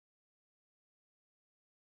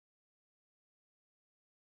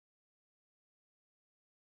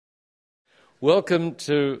Welcome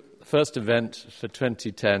to the first event for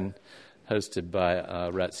 2010 hosted by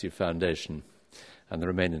our Ratiu Foundation and the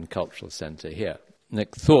Romanian Cultural Centre here.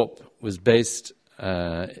 Nick Thorpe was based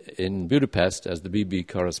in Budapest as the BB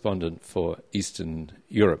correspondent for Eastern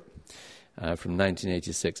Europe from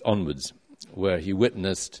 1986 onwards, where he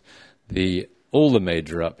witnessed all the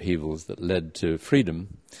major upheavals that led to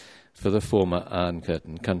freedom for the former Iron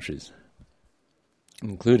Curtain countries,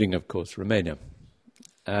 including, of course, Romania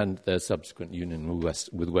and their subsequent union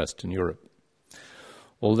with Western Europe.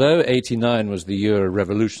 Although 89 was the year of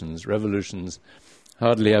revolutions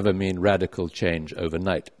hardly ever mean radical change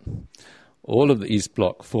overnight. All of the East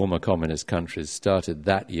Bloc former communist countries started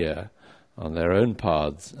that year on their own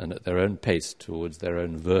paths and at their own pace towards their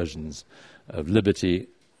own versions of liberty,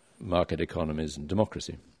 market economies, and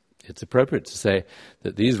democracy. It's appropriate to say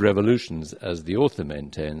that these revolutions, as the author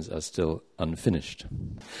maintains, are still unfinished.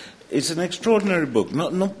 It's an extraordinary book,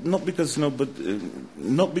 not because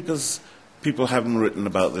people haven't written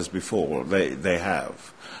about this before. They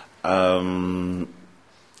have, and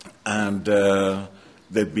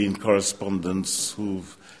there've been correspondents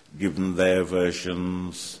who've given their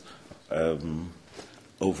versions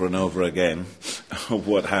over and over again of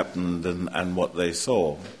what happened and what they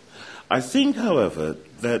saw. I think, however,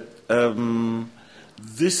 that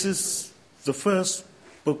this is the first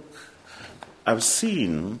book I've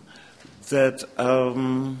seen that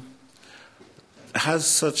has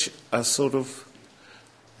such a sort of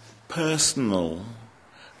personal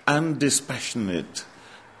and dispassionate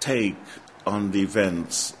take on the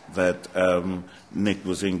events that Nick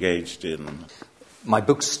was engaged in. My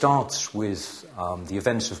book starts with the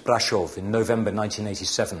events of Brașov in November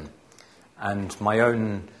 1987 and my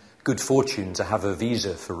own good fortune to have a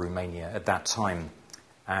visa for Romania at that time.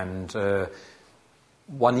 And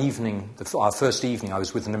one evening, our first evening, I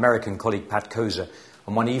was with an American colleague, Pat Koza,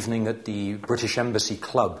 and one evening at the British Embassy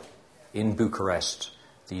Club in Bucharest,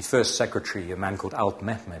 the first secretary, a man called Alt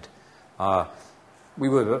Mehmed, we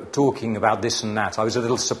were talking about this and that. I was a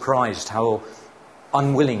little surprised how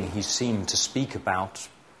unwilling he seemed to speak about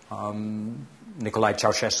Nicolae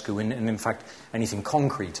Ceausescu and in fact anything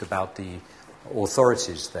concrete about the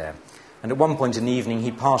authorities there. And at one point in the evening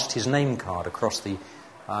he passed his name card across the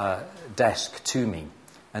desk to me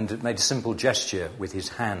and made a simple gesture with his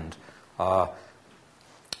hand. And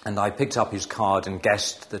I picked up his card and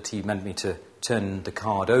guessed that he meant me to turn the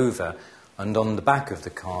card over. And on the back of the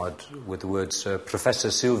card were the words Professor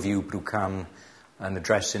Silviu Brucan, an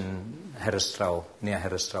address in Herăstrău, near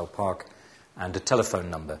Herăstrău Park, and a telephone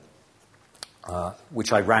number,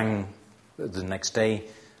 which I rang the next day.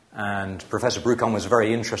 And Professor Brucan was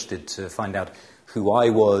very interested to find out who I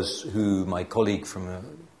was, who my colleague from the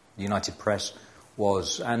United Press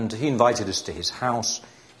was, and he invited us to his house.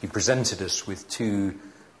 He presented us with two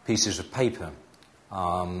pieces of paper,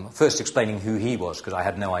 first explaining who he was, because I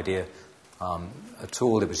had no idea at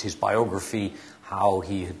all. It was his biography, how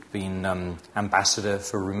he had been ambassador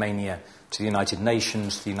for Romania to the United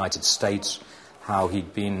Nations, the United States, how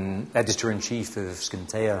he'd been editor-in-chief of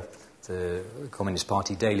Scânteia, the Communist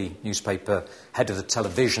Party daily newspaper, head of the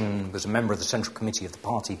television, was a member of the Central Committee of the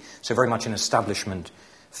party, so very much an establishment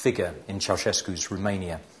figure in Ceausescu's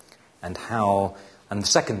Romania. And the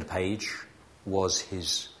second page was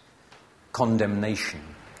his condemnation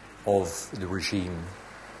of the regime,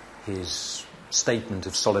 his statement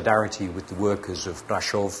of solidarity with the workers of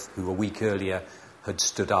Brașov, who a week earlier had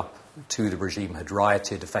stood up to the regime, had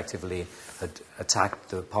rioted effectively, had attacked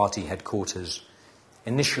the party headquarters,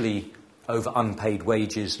 initially over unpaid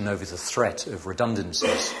wages and over the threat of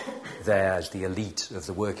redundancies there as the elite of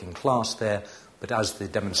the working class there, but as the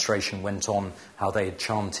demonstration went on, how they had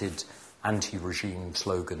chanted anti-regime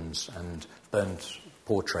slogans and burnt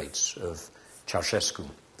portraits of Ceausescu.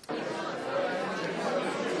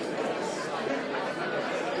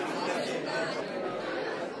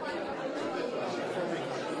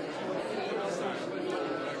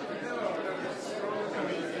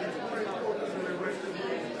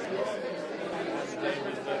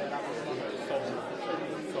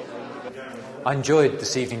 I enjoyed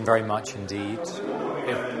this evening very much indeed.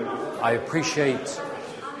 I appreciate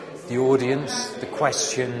the audience, the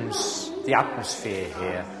questions, the atmosphere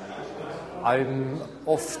here. I'm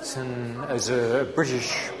often, as a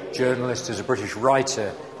British journalist, as a British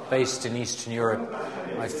writer based in Eastern Europe,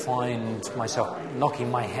 I find myself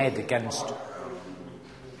knocking my head against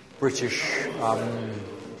British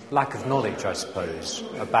lack of knowledge, I suppose,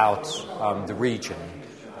 about the region.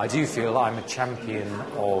 I do feel I'm a champion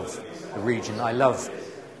of the region. I love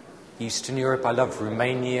Eastern Europe, I love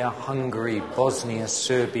Romania, Hungary, Bosnia,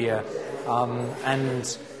 Serbia,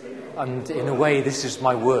 and And in a way, this is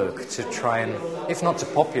my work, to try and, if not to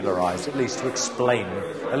popularise, at least to explain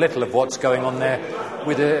a little of what's going on there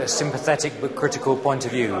with a sympathetic but critical point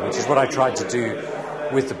of view, which is what I tried to do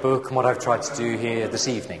with the book and what I've tried to do here this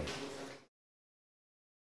evening.